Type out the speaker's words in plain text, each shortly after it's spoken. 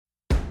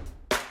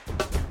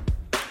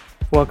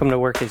Welcome to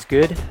Work is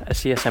Good, a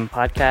CSM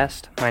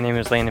podcast. My name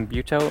is Landon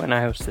Buteau, and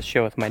I host the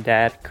show with my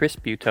dad, Chris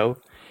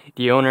Buteau,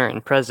 the owner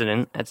and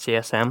president at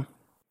CSM.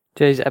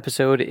 Today's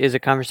episode is a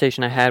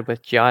conversation I had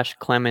with Josh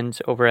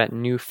Clemens over at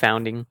New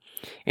Founding.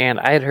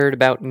 And I had heard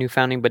about New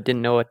Founding but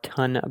didn't know a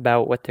ton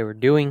about what they were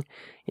doing.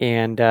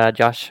 And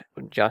Josh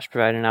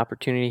provided an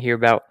opportunity to hear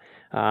about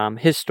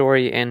his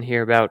story and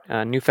hear about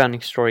New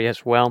Founding's story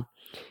as well.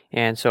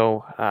 And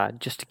so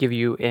just to give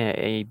you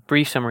a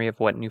brief summary of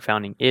what New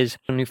Founding is,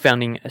 New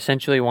Founding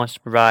essentially wants to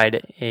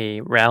provide a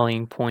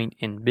rallying point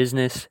in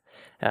business,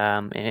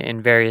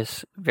 in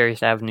various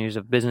avenues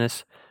of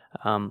business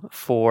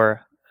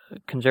for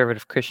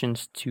conservative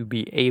Christians to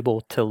be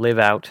able to live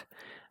out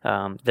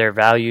their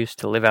values,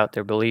 to live out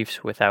their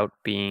beliefs without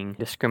being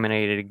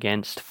discriminated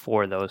against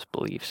for those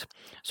beliefs.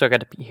 So I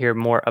got to hear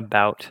more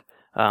about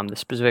the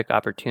specific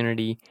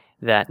opportunity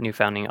that New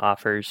Founding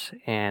offers,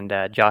 and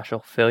Josh will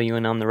fill you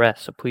in on the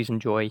rest, so please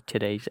enjoy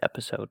today's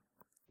episode.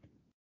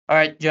 All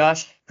right,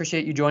 Josh,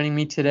 appreciate you joining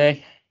me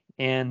today,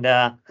 and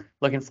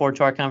looking forward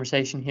to our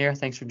conversation here.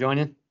 Thanks for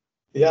joining.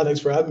 Yeah, thanks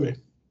for having me.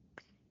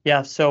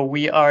 Yeah, so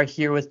we are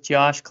here with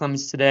Josh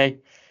Clemens today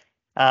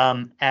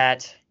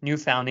at New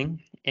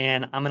Founding,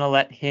 and I'm going to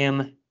let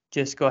him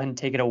just go ahead and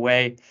take it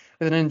away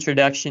with an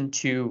introduction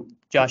to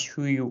Josh,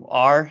 who you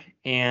are,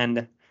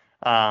 and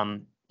a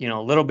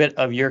little bit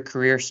of your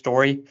career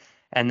story,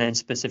 and then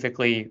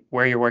specifically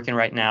where you're working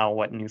right now,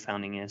 what New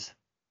Founding is.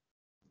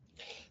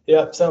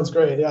 Yeah, sounds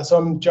great. Yeah, so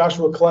I'm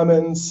Joshua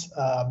Clemens,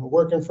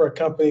 working for a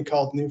company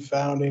called New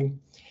Founding.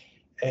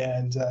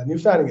 And New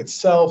Founding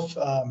itself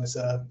it's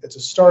a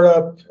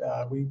startup.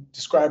 We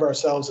describe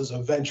ourselves as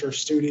a venture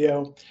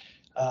studio,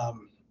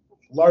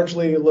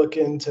 largely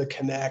looking to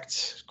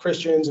connect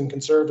Christians and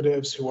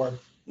conservatives who are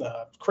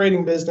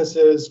creating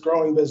businesses,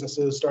 growing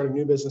businesses, starting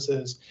new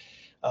businesses,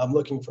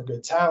 looking for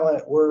good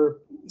talent. We're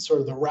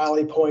sort of the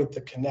rally point,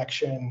 the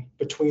connection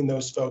between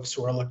those folks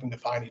who are looking to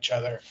find each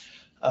other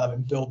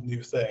and build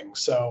new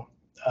things. So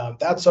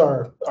that's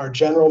our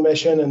general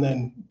mission. And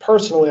then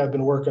personally, I've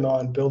been working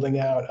on building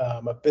out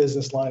a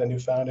business line at New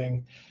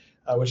Founding,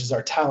 which is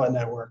our talent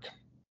network.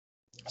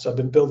 So I've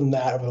been building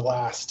that over the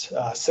last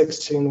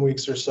 16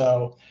 weeks or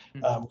so,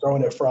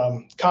 growing it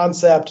from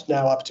concept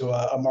now up to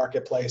a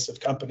marketplace of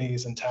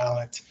companies and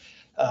talent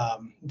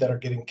that are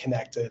getting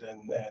connected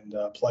and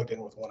plugged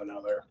in with one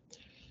another.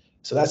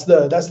 So that's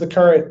the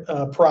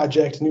current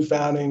project, New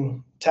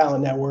Founding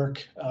Talent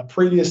Network.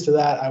 Previous to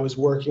that, I was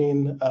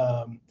working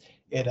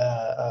at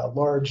a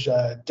large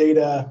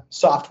data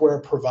software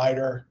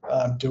provider,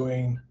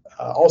 doing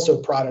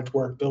also product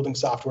work, building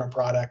software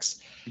products,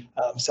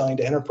 selling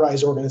to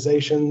enterprise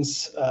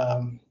organizations,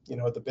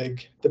 the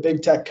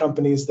big tech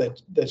companies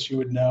that you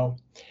would know.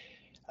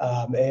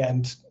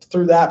 And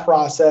through that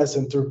process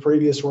and through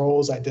previous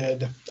roles, I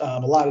did a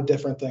lot of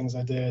different things.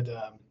 I did,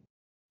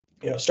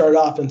 started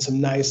off in some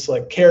nice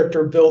like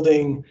character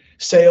building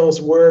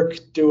sales work,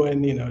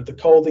 doing, the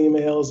cold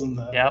emails and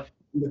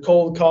the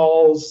cold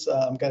calls.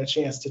 Got a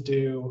chance to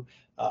do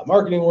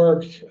marketing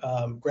work,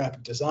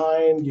 graphic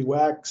design,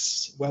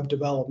 UX, web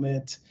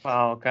development.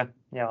 Wow. Okay.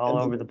 Yeah. All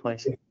over the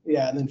place.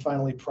 Yeah. And then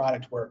finally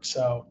product work.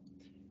 So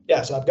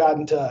yeah, so I've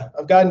gotten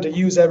to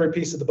use every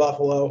piece of the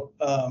buffalo,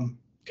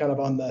 kind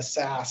of on the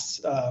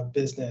SaaS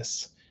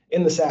business,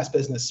 in the SaaS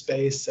business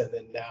space, and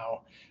then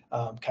now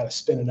kind of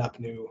spinning up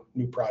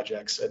new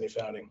projects at New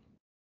Founding.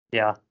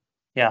 Yeah,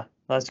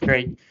 that's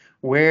great.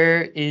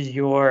 Where is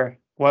your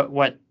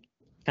what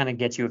kind of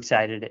gets you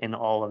excited in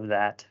all of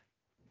that?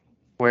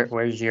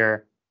 Where's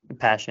your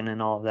passion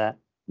in all of that?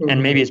 Mm-hmm.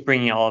 And maybe it's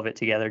bringing all of it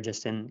together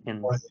just in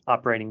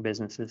operating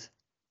businesses.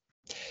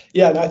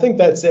 Yeah, and I think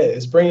that's it.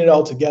 Is bringing it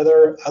all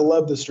together. I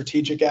love the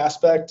strategic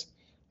aspect.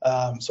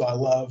 So I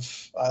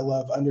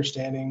love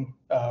understanding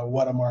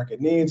what a market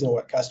needs and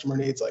what customer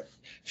needs, like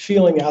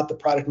feeling out the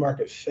product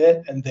market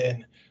fit, and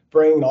then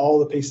bringing all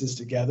the pieces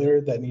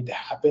together that need to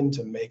happen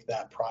to make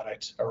that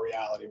product a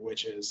reality,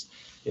 which is,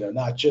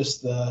 not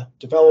just the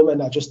development,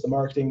 not just the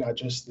marketing, not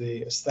just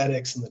the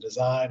aesthetics and the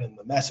design and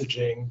the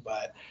messaging,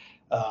 but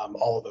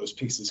all of those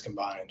pieces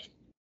combined.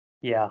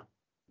 Yeah,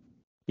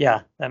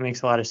 that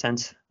makes a lot of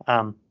sense.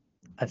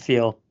 I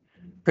feel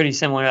pretty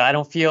similar. I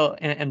don't feel,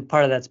 and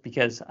part of that's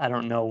because I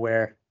don't know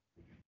where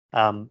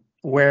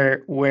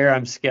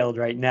I'm skilled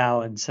right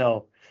now, and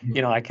so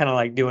I kind of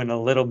like doing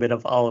a little bit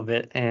of all of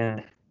it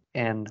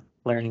and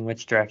learning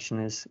which direction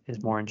is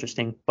more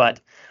interesting. But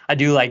I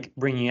do like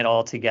bringing it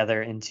all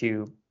together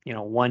into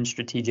one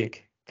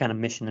strategic kind of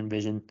mission and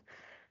vision.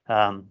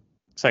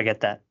 So I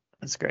get that.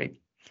 That's great.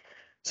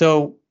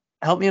 So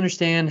help me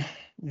understand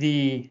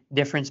the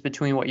difference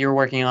between what you're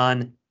working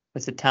on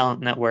with the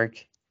talent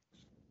network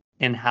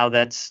and how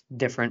that's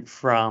different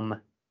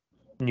from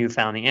New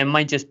Founding. It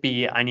might just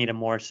be I need a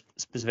more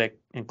specific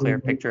and clear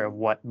picture of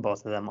what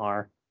both of them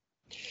are.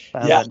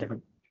 Yeah.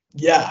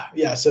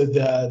 So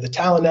the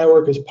talent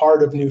network is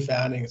part of New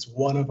Founding. It's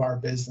one of our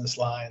business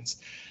lines.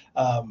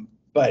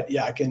 But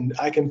yeah, I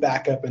can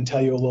back up and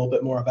tell you a little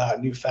bit more about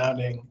New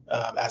Founding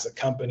as a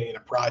company and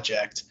a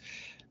project.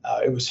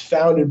 It was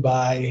founded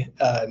by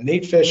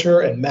Nate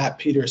Fisher and Matt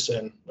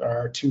Peterson, are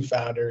our two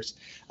founders.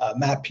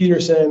 Matt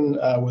Peterson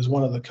was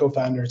one of the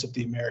co-founders of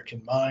the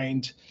American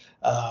Mind,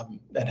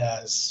 and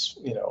has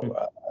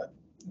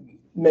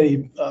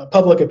many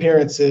public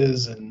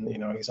appearances, and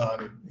he's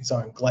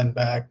on Glenn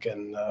Beck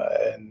and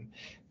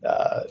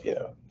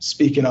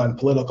speaking on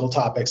political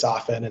topics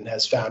often, and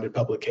has founded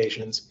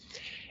publications.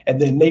 And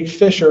then Nate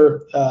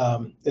Fisher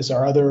is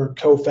our other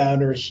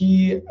co-founder.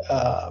 He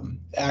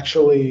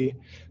actually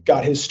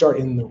got his start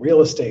in the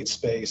real estate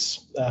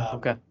space.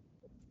 Okay.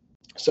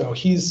 So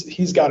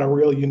he's got a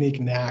real unique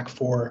knack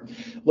for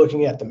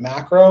looking at the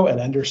macro and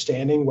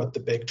understanding what the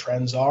big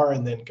trends are,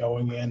 and then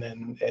going in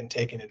and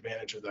taking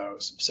advantage of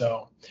those.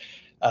 So,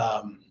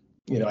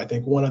 I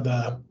think one of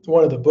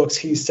the books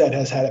he said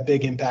has had a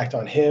big impact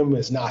on him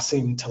is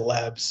Nassim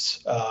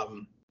Taleb's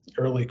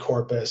Early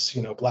Corpus,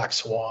 Black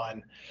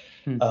Swan.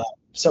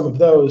 Some of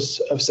those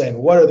of saying,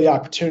 what are the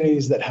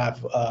opportunities that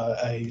have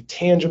a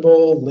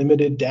tangible,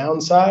 limited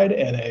downside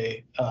and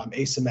a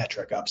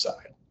asymmetric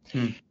upside?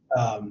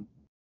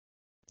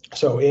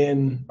 So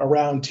in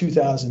around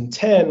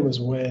 2010 was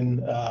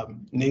when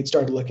Nate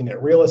started looking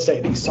at real estate,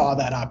 and he saw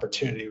that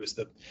opportunity. It was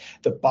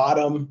the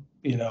bottom,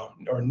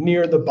 or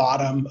near the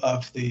bottom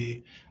of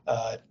the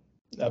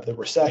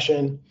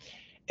recession.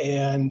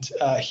 And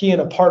he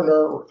and a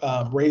partner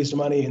raised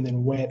money and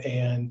then went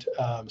and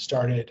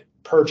started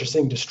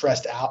purchasing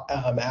distressed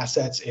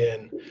assets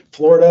in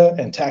Florida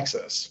and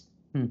Texas.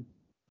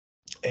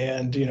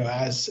 And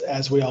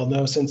as we all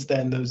know, since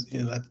then, those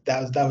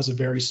that was a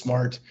very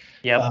smart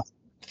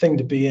thing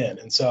to be in.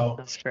 And so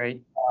that's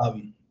great.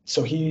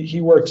 So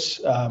he worked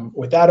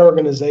with that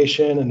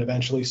organization and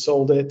eventually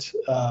sold it,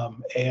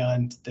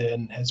 and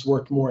then has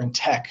worked more in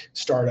tech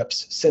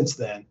startups since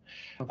then.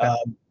 Okay.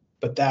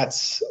 But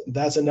that's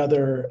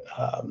another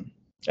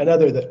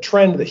the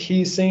trend that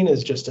he's seen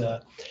is just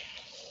a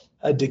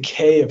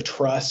decay of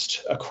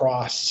trust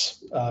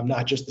across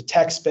not just the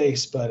tech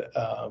space, but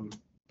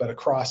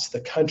across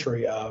the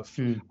country of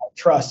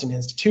trust in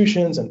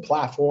institutions and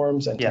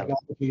platforms and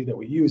technology that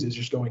we use is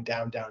just going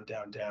down, down,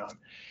 down, down.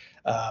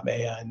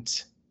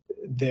 And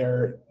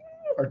there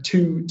are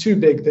two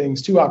big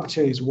things, two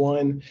opportunities.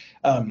 One,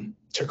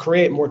 to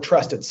create more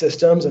trusted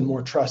systems and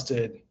more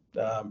trusted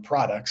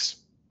products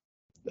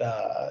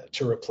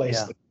to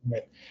replace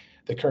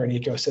the current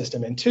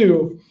ecosystem. And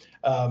two,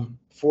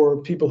 for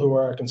people who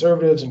are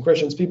conservatives and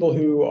Christians, people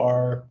who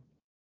are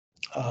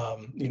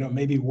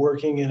maybe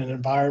working in an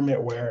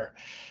environment where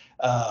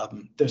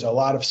there's a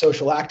lot of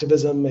social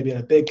activism, maybe in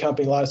a big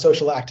company, a lot of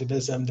social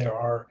activism. There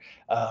are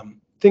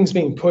things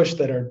being pushed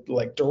that are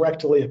like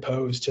directly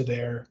opposed to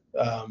their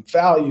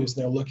values,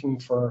 and they're looking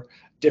for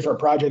different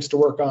projects to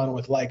work on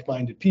with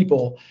like-minded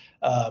people.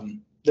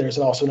 There's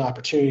also an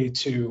opportunity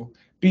to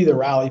be the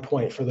rally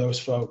point for those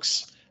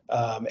folks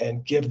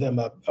and give them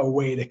a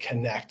way to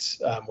connect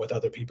with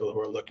other people who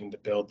are looking to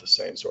build the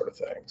same sort of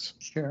things.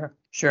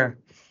 Sure.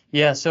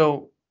 Yeah.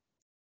 So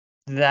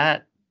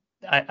that,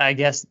 I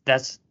guess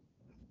that's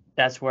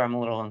where I'm a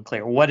little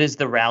unclear. What is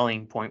the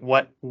rallying point?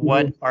 What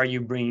are you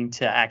bringing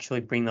to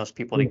actually bring those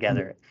people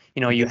together?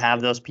 You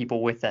have those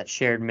people with that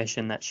shared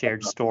mission, that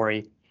shared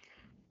story.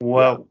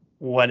 What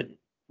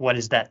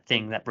is that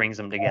thing that brings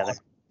them together?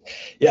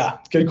 Yeah,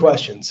 good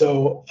question.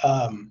 So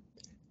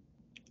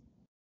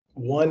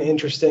one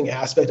interesting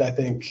aspect, I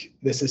think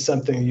this is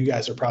something you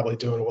guys are probably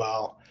doing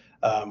well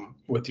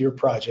with your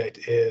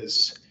project,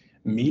 is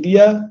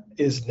media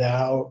is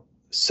now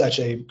such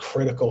a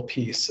critical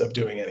piece of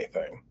doing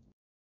anything.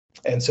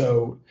 And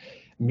so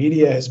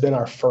media has been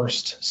our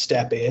first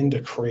step into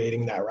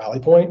creating that rally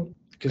point,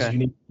 because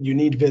you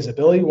need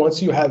visibility.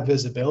 Once you have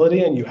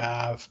visibility and you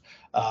have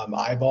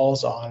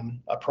eyeballs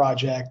on a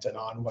project and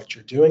on what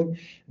you're doing,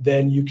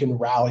 then you can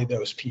rally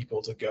those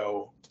people to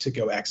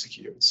go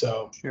execute.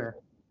 So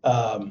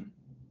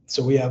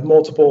so we have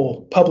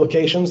multiple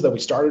publications that we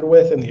started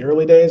with in the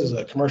early days as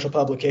a commercial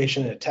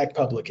publication and a tech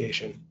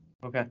publication.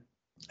 Okay.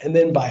 And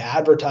then by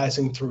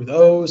advertising through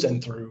those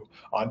and through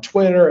on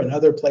Twitter and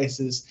other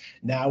places,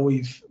 now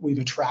we've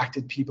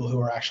attracted people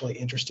who are actually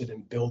interested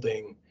in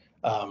building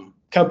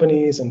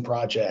companies and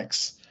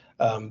projects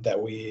that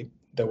we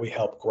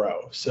help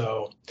grow.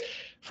 So,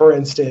 for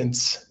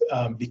instance,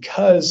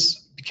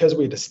 because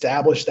we had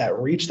established that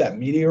reach, that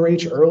media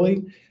reach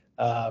early,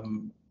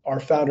 our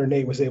founder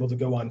Nate was able to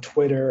go on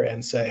Twitter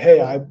and say,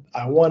 "Hey,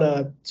 I want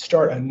to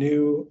start a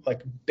new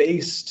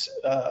based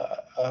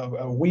a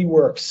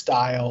WeWork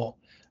style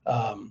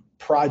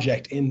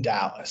project in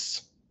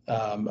Dallas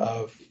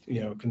of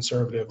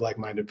conservative,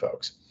 like-minded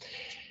folks."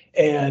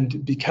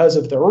 And because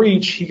of the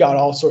reach, he got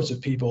all sorts of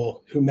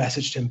people who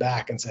messaged him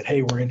back and said,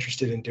 "Hey, we're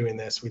interested in doing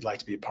this. We'd like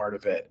to be a part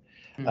of it."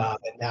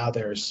 And now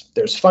there's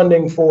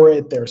funding for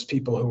it. There's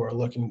people who are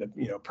looking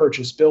to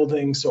purchase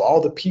buildings. So all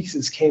the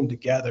pieces came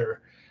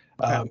together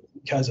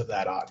because of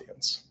that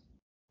audience.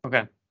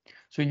 Okay.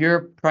 So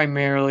you're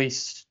primarily,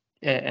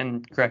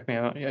 and correct me,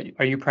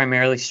 are you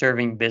primarily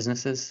serving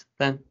businesses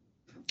then?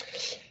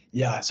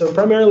 Yeah. So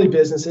primarily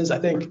businesses. I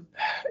think,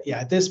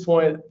 at this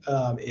point,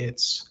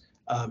 it's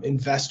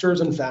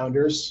Investors and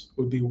founders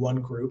would be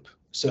one group.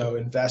 So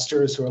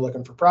investors who are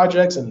looking for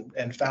projects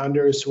and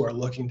founders who are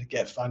looking to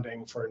get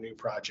funding for a new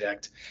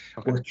project.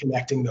 Okay. We're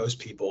connecting those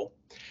people.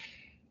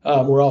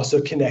 We're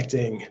also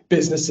connecting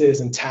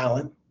businesses and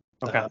talent.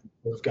 Okay.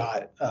 We've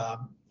got a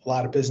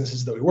lot of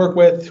businesses that we work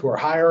with who are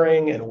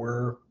hiring, and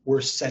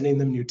we're sending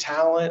them new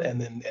talent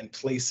and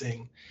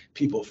placing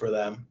people for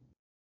them.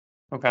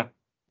 Okay.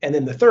 And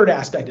then the third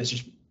aspect is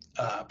just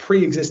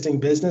pre-existing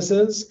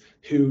businesses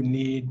who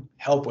need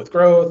help with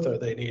growth, or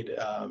they need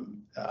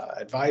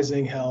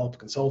advising help,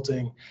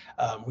 consulting.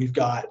 We've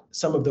got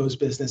some of those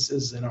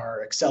businesses in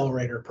our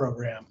accelerator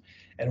program,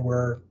 and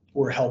we're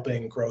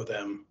helping grow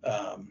them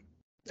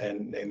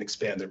and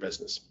expand their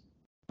business.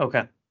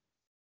 Okay.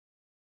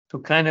 So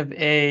kind of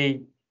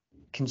a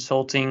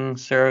consulting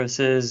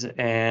services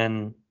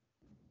and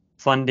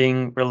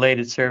funding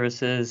related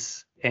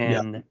services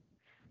and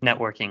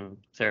networking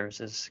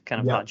services, kind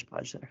of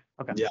hodgepodge there.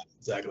 Okay. Yeah,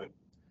 exactly.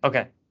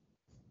 Okay.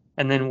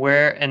 And then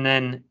where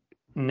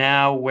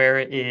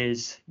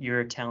is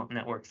your talent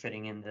network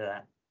fitting into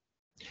that?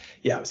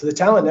 Yeah, so the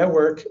talent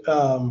network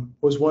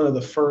was one of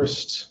the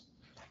first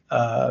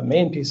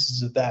main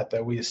pieces of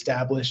that we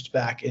established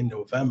back in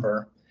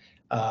November,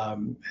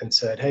 and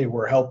said, hey,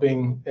 we're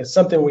helping. It's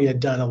something we had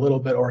done a little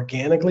bit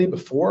organically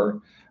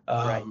before,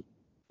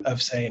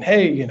 of saying,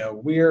 hey,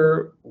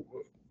 we're,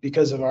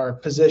 because of our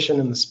position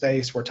in the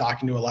space, we're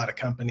talking to a lot of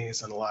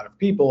companies and a lot of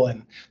people,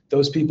 and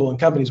those people and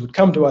companies would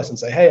come to us and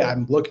say, hey,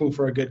 I'm looking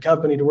for a good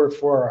company to work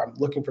for, or I'm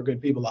looking for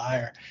good people to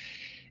hire.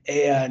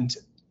 And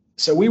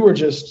so we were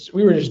just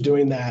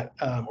doing that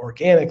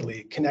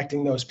organically,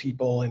 connecting those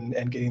people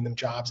and getting them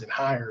jobs and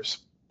hires.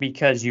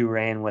 Because you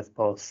ran with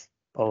both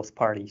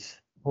parties.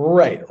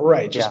 Right.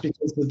 Just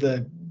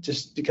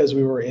because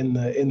we were in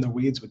the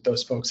weeds with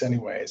those folks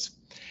anyways.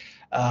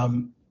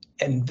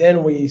 And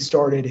then we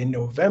started in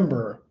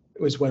November.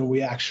 It was when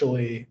we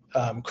actually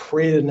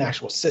created an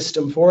actual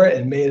system for it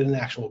and made it an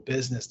actual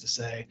business to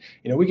say,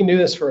 we can do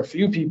this for a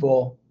few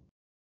people,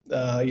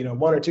 1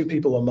 or 2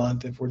 people a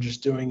month if we're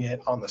just doing it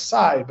on the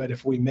side. But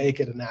if we make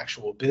it an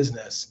actual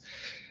business,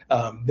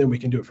 then we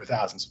can do it for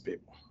thousands of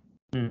people.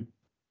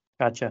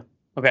 Gotcha.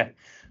 Okay.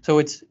 So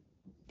it's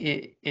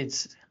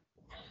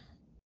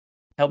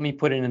help me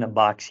put it in a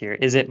box here.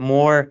 Is it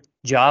more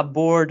job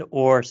board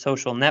or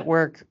social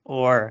network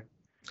or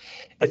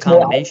a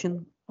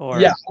combination?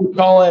 Yeah,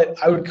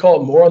 I would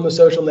call it more on the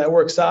social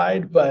network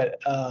side, but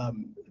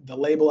the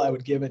label I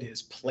would give it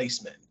is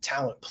placement,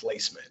 talent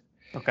placement.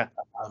 Okay.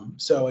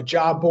 So a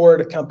job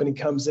board, a company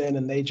comes in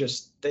and they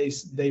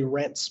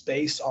rent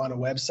space on a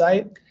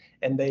website,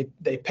 and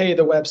they pay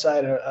the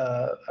website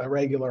a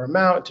regular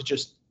amount to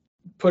just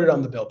put it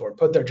on the billboard,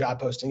 put their job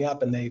posting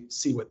up, and they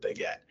see what they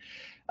get.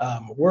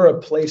 We're a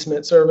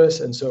placement service,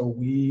 and so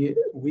we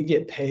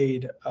get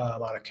paid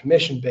on a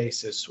commission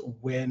basis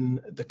when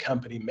the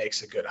company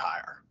makes a good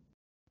hire.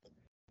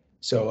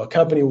 So a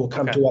company will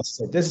come to us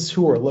and say, this is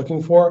who we're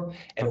looking for,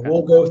 and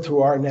we'll go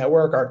through our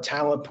network, our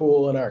talent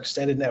pool, and our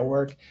extended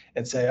network,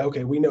 and say,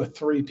 okay, we know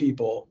 3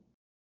 people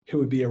who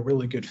would be a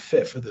really good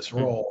fit for this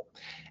role.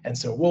 And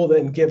so we'll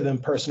then give them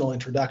personal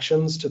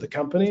introductions to the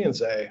company and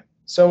say,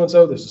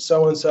 so-and-so, this is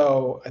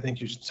so-and-so, I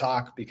think you should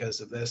talk because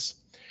of this.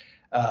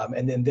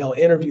 And then they'll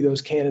interview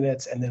those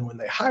candidates, and then when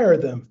they hire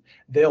them,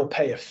 they'll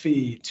pay a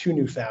fee to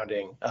New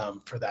Founding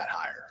for that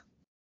hire.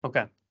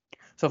 Okay.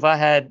 So if I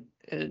had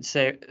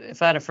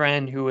a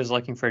friend who was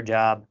looking for a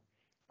job,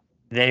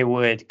 they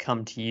would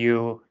come to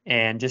you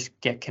and just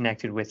get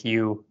connected with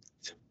you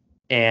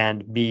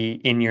and be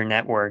in your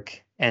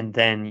network, and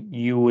then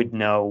you would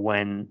know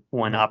when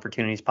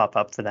opportunities pop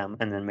up for them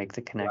and then make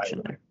the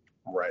connection there.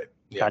 Right.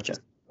 Yeah.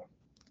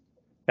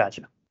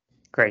 Gotcha.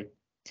 Great.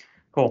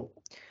 Cool.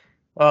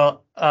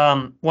 Well,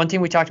 one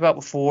thing we talked about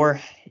before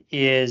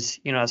is,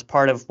 as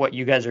part of what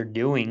you guys are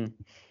doing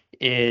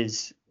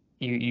is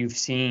you've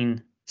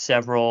been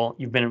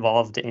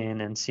involved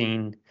in and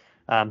seen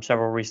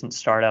several recent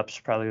startups,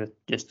 probably with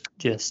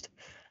just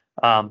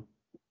I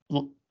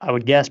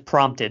would guess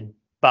prompted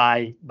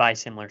by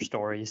similar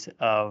stories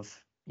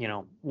of,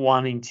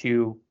 wanting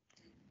to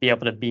be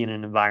able to be in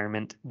an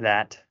environment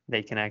that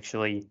they can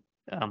actually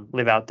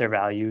live out their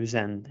values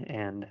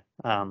and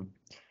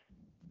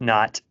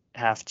not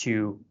have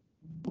to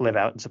live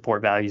out and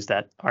support values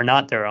that are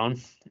not their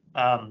own.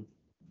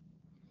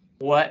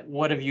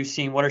 What have you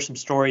seen? What are some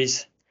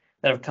stories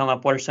that have come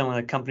up? What are some of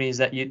the companies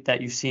that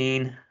you've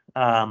seen,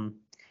 and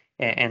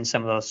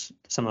some of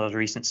those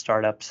recent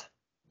startups?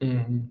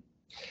 Mm-hmm.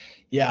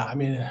 Yeah, I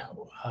mean,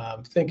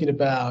 thinking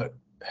about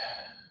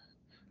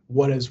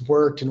what has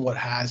worked and what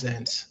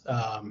hasn't,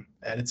 and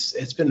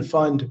it's been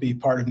fun to be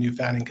part of New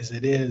Founding because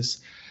it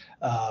is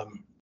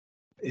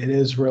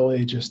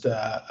really just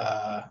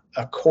a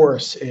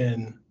course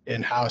in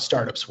how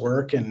startups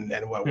work and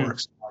what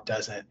works and what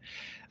doesn't.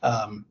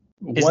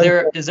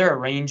 Is there a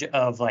range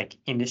of like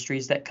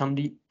industries that come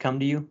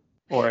to you,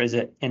 or is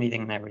it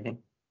anything and everything?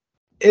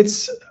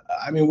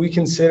 We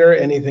consider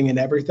anything and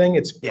everything.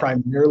 It's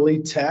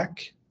primarily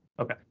tech.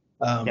 Okay.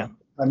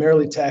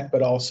 primarily tech,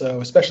 but also,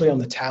 especially on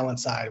the talent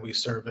side, we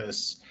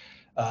service,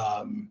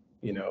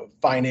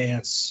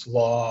 finance,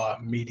 law,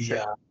 media.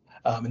 Sure.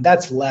 And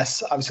that's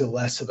obviously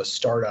less of a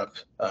startup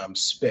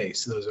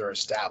space. Those are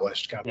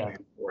established companies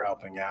we're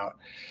helping out.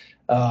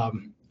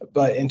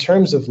 But in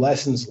terms of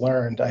lessons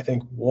learned, I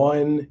think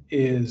one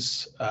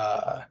is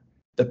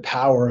the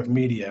power of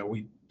media.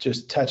 We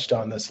just touched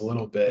on this a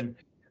little bit,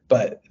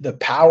 but the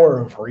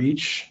power of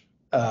reach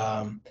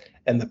and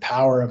the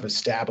power of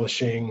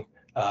establishing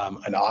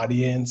an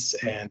audience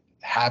and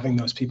having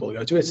those people to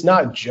go to. It's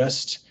not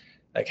just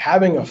like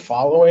having a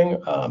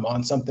following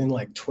on something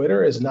like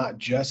Twitter is not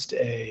just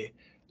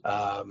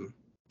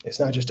it's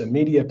not just a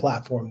media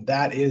platform.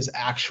 That is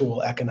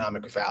actual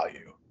economic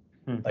value.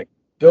 Like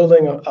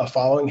building a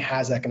following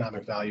has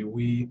economic value.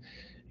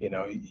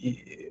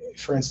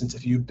 For instance,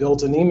 if you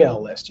built an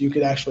email list, you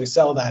could actually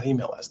sell that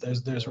email list.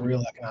 There's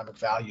real economic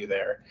value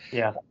there.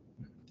 Yeah.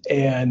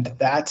 And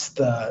that's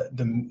the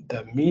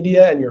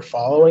media, and your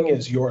following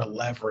is your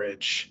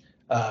leverage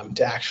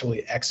to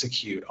actually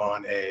execute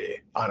on a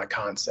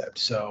concept.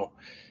 So,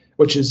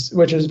 which is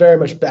very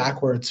much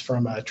backwards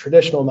from a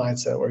traditional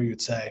mindset where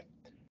you'd say,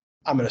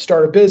 I'm going to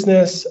start a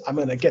business, I'm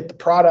going to get the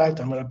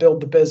product, I'm going to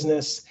build the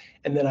business,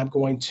 and then I'm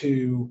going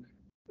to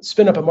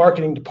spin up a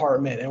marketing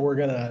department and we're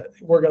gonna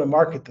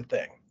market the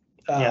thing.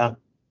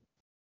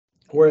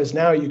 Whereas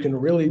now you can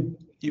really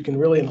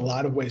in a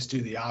lot of ways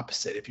do the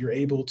opposite. If you're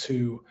able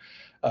to,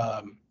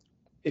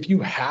 if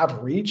you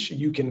have reach,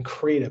 you can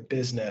create a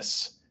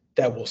business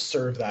that will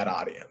serve that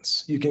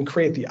audience. You can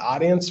create the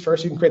audience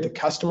first, you can create the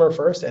customer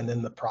first, and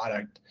then the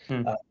product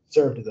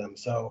served to them.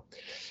 So,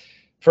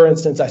 for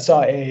instance, I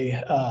saw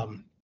a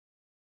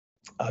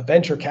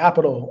venture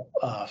capital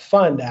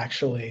fund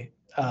actually,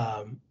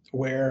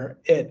 where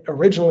it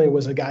originally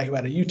was a guy who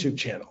had a YouTube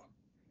channel,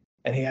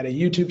 and he had a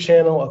YouTube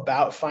channel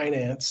about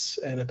finance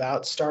and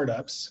about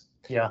startups.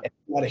 Yeah. And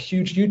he had a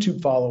huge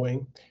YouTube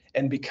following.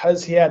 And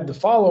because he had the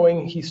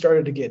following, he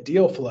started to get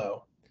deal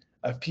flow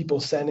of people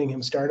sending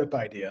him startup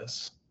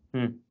ideas.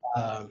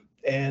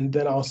 And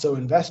then also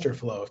investor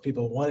flow of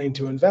people wanting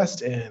to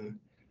invest in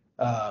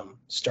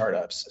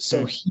startups.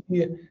 So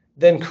he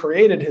then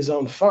created his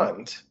own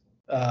fund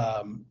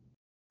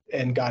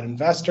and got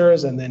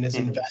investors, and then is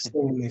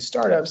investing in these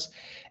startups.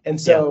 And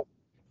so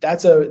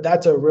that's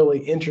a really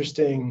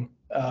interesting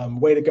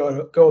way to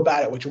go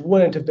about it, which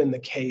wouldn't have been the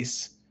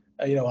case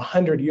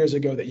 100 years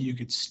ago, that you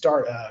could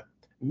start a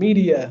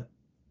media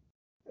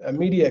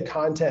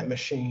content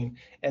machine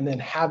and then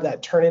have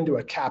that turn into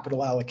a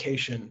capital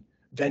allocation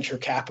venture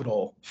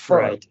capital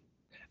firm.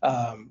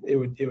 Right. It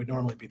would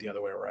normally be the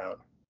other way around.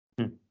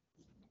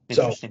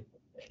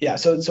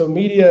 So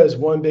media is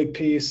one big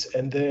piece,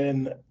 and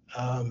then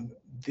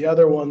the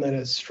other one that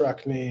has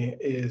struck me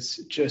is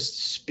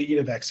just speed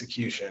of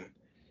execution.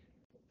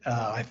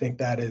 I think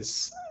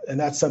that's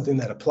something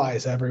that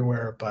applies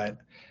everywhere, but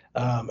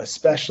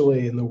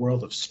especially in the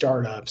world of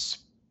startups,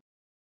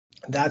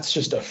 that's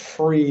just a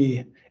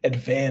free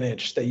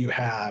advantage that you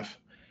have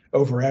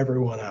over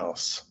everyone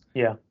else.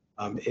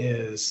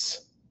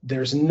 Is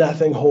there's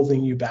nothing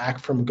holding you back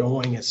from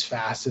going as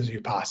fast as you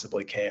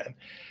possibly can.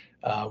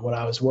 When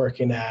I was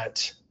working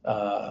at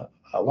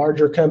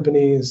larger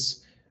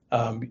companies,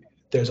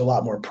 there's a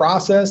lot more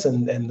process,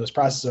 and those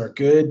processes are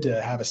good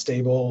to have a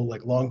stable,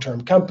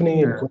 long-term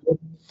company.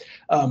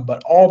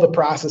 But all the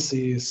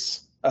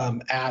processes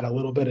add a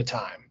little bit of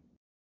time.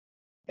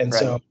 And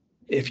so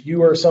if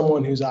you are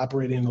someone who's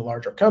operating in a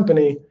larger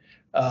company,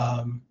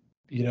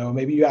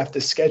 maybe you have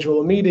to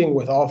schedule a meeting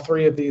with all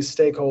three of these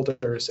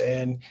stakeholders,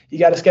 and you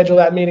got to schedule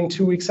that meeting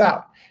 2 weeks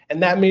out.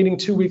 And that meeting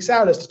 2 weeks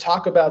out is to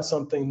talk about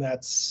something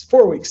that's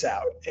 4 weeks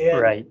out.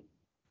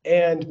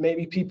 And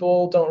maybe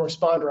people don't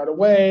respond right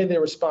away. They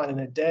respond in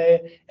a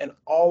day. And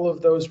all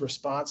of those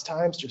response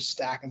times just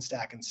stack and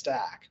stack and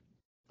stack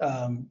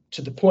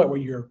to the point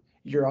where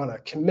you're on a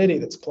committee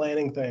that's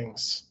planning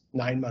things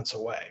 9 months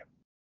away.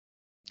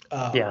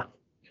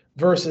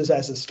 Versus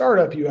as a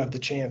startup, you have the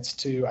chance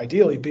to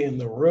ideally be in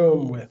the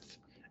room with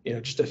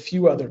just a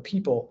few other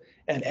people,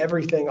 and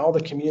everything, all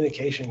the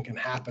communication can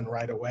happen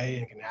right away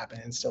and can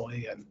happen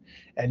instantly,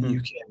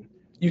 and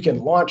you can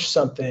launch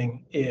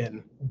something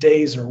in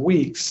days or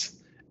weeks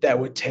that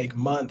would take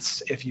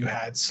months if you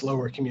had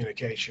slower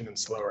communication and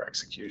slower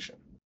execution.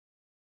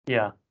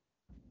 Yeah,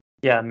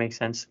 it makes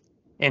sense.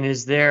 And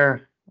is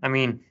there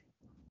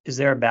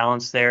a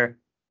balance there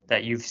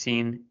that you've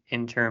seen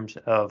in terms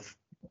of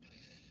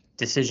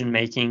decision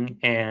making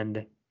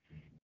and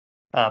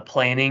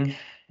planning?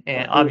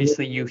 And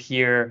obviously you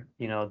hear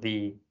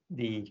the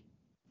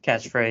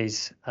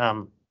catchphrase,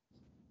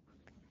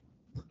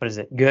 what is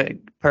it?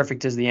 Good,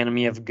 perfect is the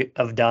enemy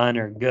of done,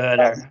 or good.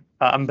 Or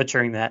I'm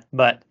butchering that,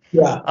 but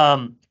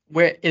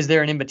where is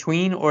there an in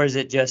between, or is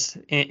it just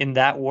in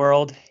that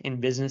world, in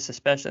business,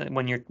 especially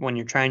when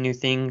you're trying new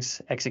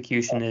things,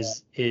 execution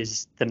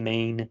is the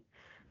main,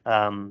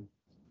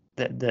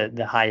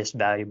 the highest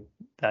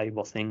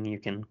valuable thing you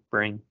can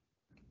bring?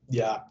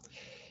 Yeah,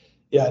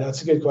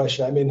 that's a good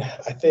question. I mean,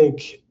 I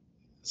think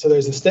so.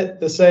 There's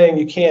the saying,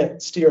 you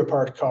can't steer a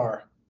parked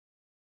car.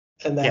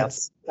 And I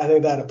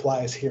think that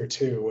applies here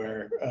too,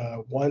 where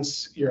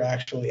once you're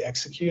actually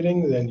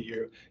executing, then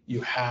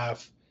you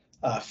have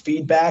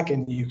feedback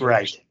and you can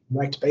actually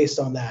write based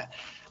on that.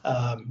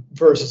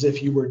 Versus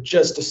if you were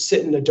just to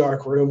sit in a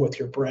dark room with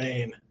your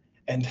brain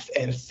and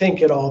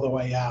think it all the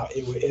way out,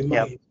 it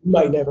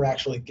might never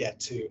actually get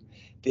to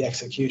the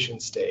execution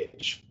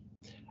stage.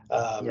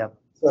 So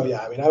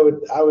yeah, I mean,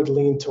 I would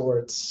lean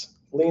towards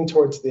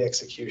the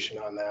execution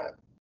on that.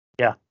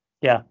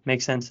 Yeah,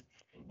 makes sense.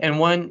 And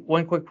one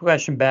quick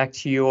question back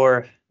to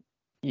your,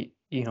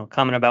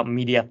 comment about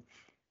media.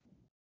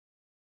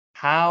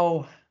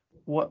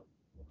 What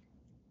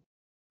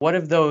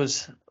of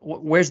those?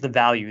 Where's the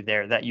value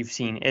there that you've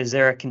seen? Is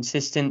there a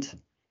consistent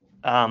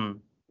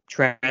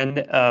trend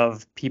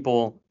of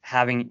people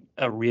having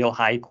a real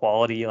high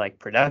quality like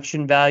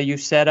production value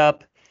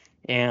setup,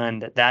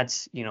 and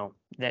that's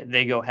that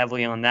they go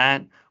heavily on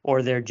that,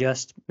 or they're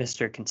just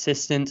Mr.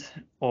 Consistent,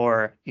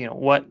 or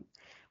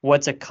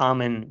what's a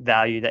common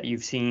value that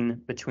you've seen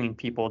between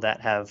people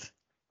that have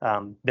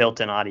built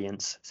an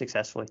audience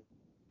successfully,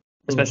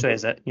 especially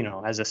as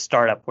a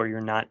startup where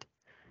you're not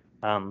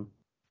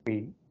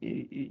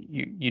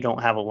you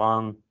don't have a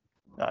long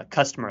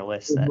customer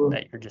list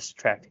that you're just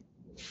attracting?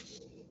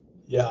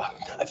 Yeah,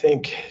 I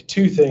think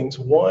two things.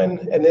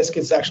 One, and this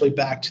gets actually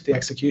back to the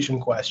execution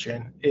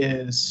question,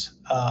 is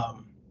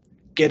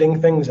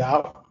getting things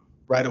out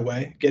right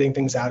away, getting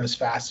things out as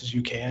fast as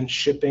you can,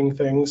 shipping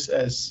things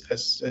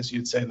as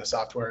you'd say in the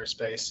software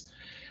space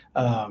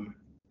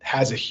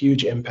has a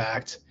huge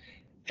impact.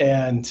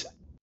 And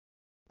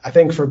I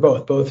think for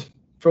both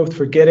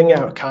for getting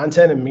out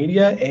content and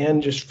media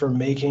and just for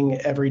making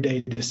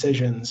everyday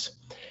decisions,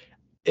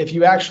 if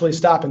you actually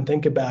stop and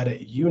think about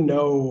it, you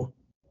know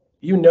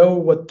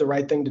what the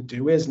right thing to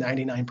do is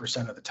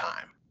 99% of the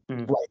time.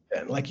 Right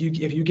then, like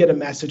if you get a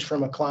message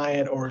from a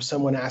client or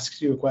someone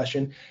asks you a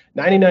question,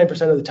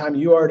 99% of the time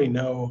you already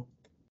know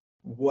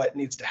what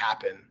needs to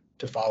happen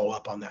to follow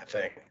up on that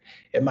thing.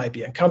 It might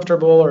be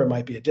uncomfortable or it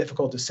might be a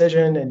difficult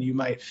decision, and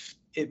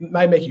it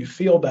might make you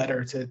feel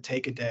better to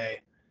take a day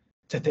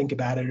to think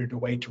about it or to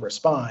wait to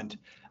respond.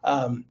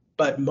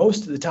 But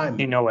most of the time,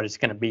 you know what it's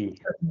going to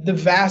be. The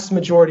vast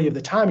majority of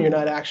the time, you're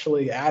not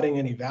actually adding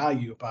any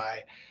value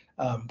by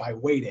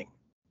waiting.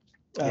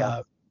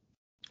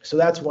 So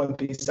that's one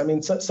piece. I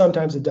mean,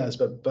 sometimes it does,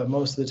 but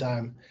most of the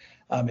time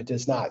it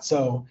does not.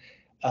 So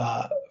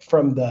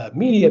from the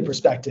media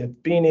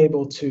perspective, being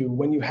able to,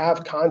 when you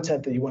have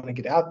content that you want to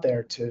get out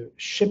there, to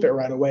ship it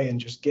right away and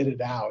just get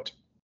it out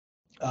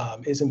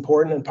is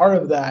important. And part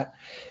of that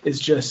is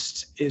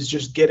just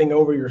getting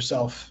over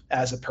yourself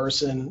as a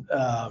person.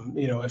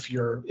 If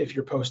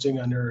you're posting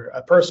under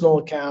a personal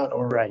account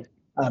or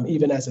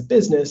even as a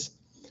business,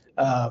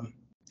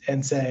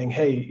 and saying,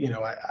 hey,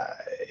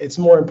 it's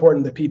more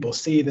important that people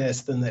see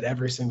this than that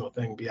every single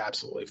thing be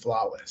absolutely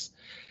flawless.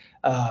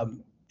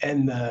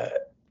 And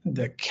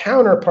the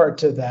counterpart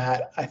to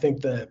that, I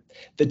think the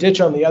ditch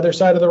on the other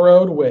side of the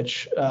road,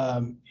 which,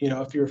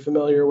 if you're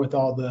familiar with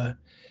all the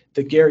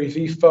Gary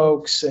Vee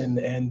folks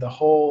and the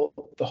whole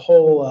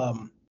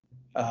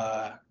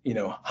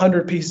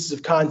 100 pieces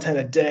of content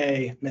a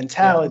day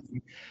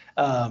mentality,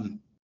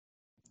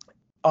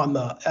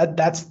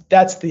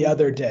 that's the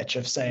other ditch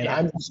of saying,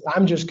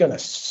 I'm just going to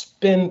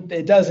spin.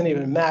 It doesn't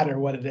even matter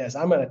what it is.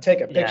 I'm going to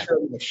take a picture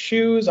of my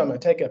shoes. I'm going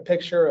to take a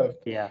picture of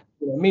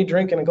me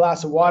drinking a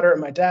glass of water at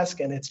my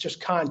desk, and it's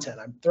just content.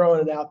 I'm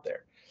throwing it out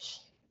there.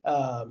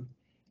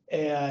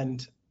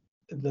 And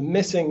the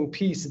missing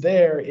piece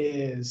there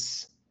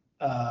is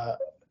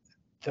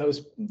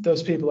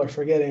those people are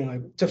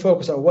forgetting to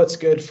focus on what's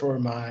good for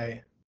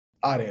my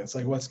audience,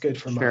 like what's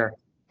good for my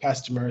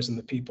customers and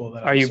the people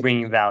that are you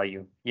bringing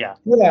value. Yeah,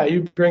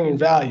 you're bringing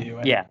value.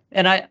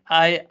 And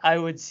I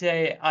would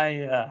say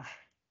I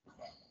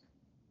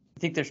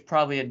think there's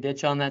probably a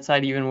ditch on that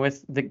side, even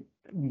with the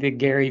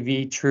Gary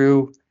Vee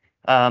true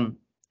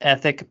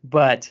ethic,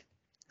 but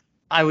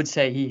I would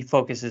say he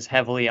focuses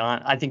heavily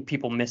on, I think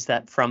people miss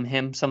that from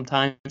him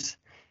sometimes,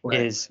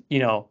 is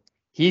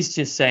he's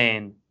just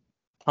saying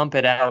pump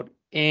it out,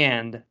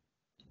 and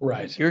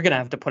you're gonna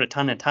have to put a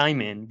ton of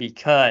time in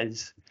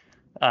because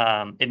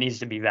it needs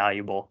to be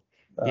valuable,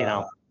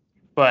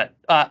 But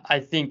I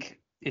think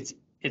it's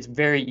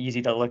very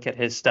easy to look at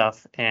his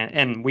stuff,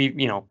 and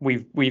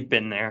we've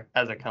been there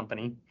as a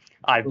company.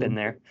 I've been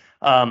there,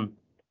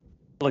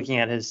 looking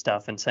at his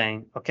stuff and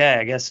saying, okay,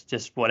 I guess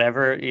just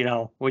whatever,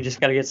 we just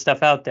got to get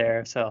stuff out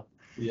there. So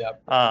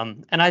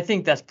and I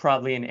think that's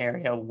probably an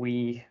area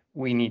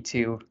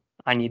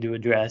I need to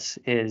address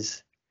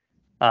is,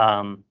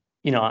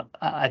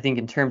 I think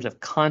in terms of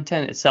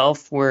content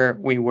itself,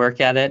 we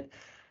work at it,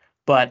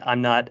 but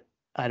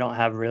I don't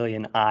have really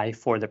an eye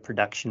for the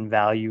production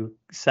value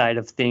side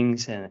of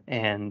things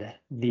and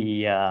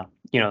the,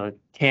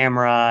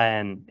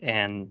 camera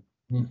and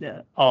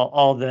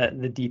all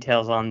the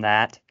details on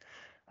that.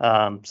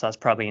 So that's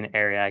probably an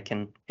area I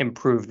can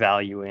improve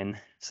value in.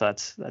 So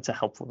that's a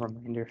helpful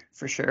reminder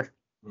for sure.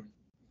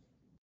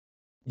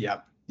 Yeah,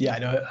 I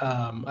know.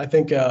 I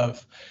think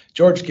of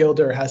George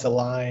Gilder has a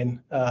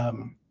line.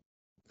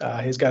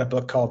 He's got a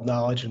book called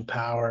Knowledge and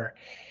Power,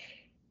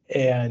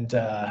 and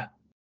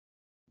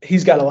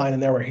he's got a line in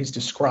there where he's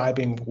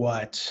describing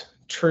what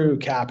true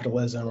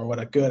capitalism or what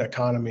a good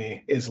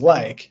economy is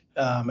like,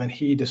 and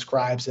he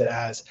describes it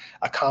as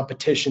a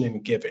competition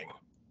in giving,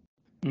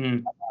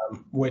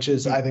 which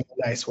is, I think,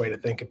 a nice way to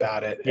think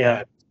about it.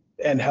 Yeah.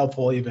 And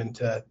helpful even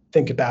to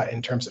think about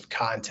in terms of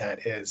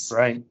content is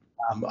Right.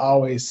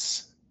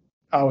 Always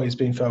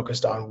being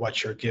focused on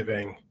what you're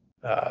giving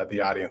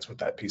the audience with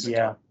that piece of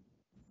content.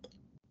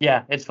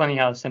 Yeah, it's funny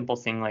how a simple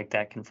thing like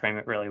that can frame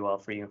it really well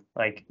for you.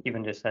 Like,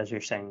 even just as you're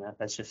saying that,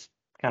 that's just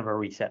kind of a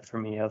reset for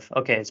me of,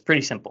 okay, it's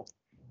pretty simple.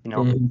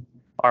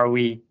 Are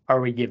we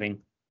giving,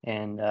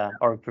 and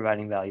are we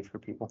providing value for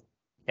people?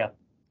 Yeah,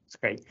 it's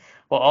great.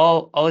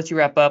 Well, I'll let you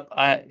wrap up.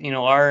 Our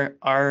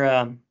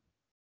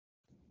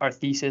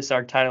thesis,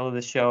 our title of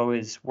the show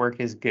is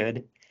Work is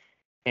Good.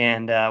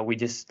 And we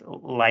just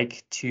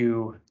like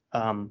to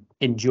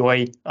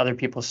enjoy other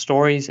people's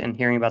stories and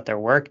hearing about their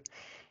work.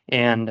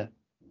 And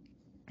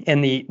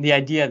the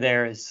idea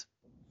there is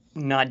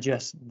not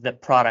just the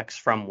products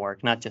from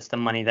work, not just the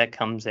money that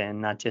comes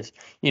in, not just,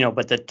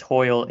 but the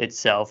toil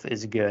itself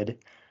is good.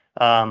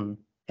 And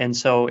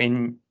so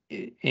in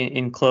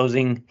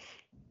closing,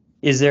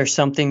 is there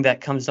something that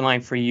comes to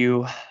mind for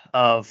you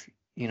of,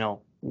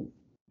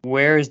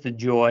 where is the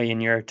joy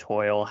in your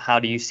toil? How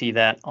do you see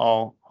that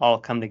all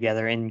come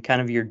together in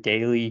kind of your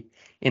daily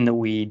in the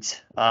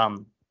weeds?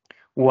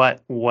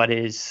 What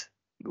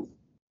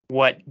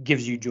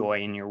gives you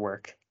joy in your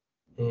work?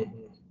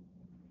 Mm-hmm.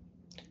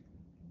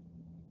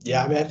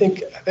 Yeah, I mean, I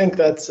think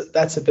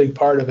that's a big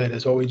part of it,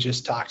 is what we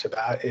just talked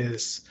about,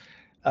 is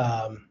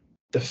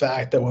the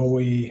fact that when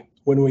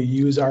we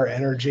use our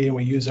energy and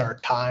we use our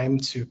time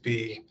to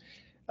be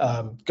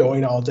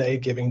going all day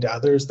giving to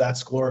others,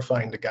 that's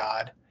glorifying to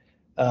God.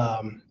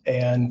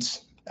 And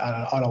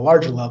on a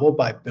larger level,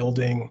 by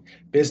building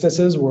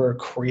businesses, we're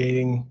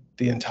creating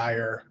the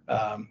entire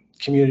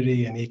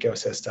community and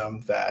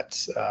ecosystem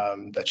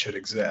that should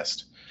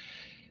exist.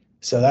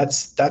 So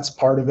that's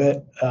part of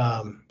it.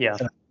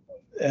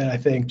 And I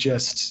think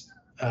just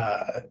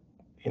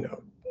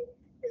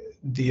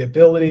the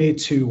ability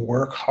to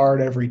work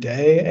hard every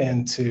day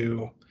and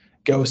to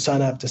go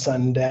sun up to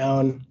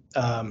sundown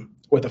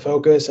with a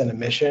focus and a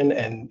mission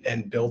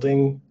and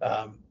building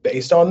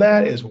based on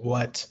that is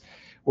what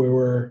we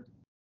were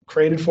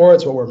created for.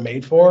 It's what we're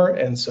made for.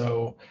 And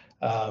so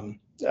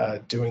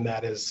doing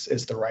that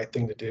is the right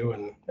thing to do,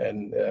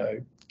 and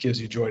gives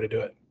you joy to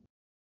do it.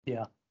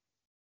 Yeah.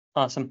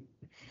 Awesome.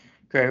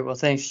 Great. Well,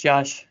 thanks,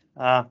 Josh.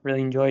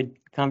 Really enjoyed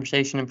the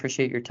conversation and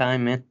appreciate your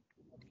time, man.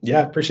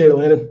 Yeah, appreciate it,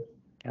 Landon.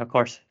 Yeah, of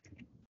course.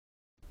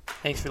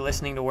 Thanks for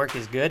listening to Work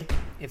is Good.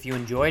 If you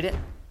enjoyed it,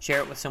 share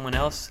it with someone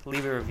else,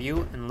 leave a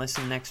review, and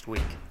listen next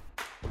week.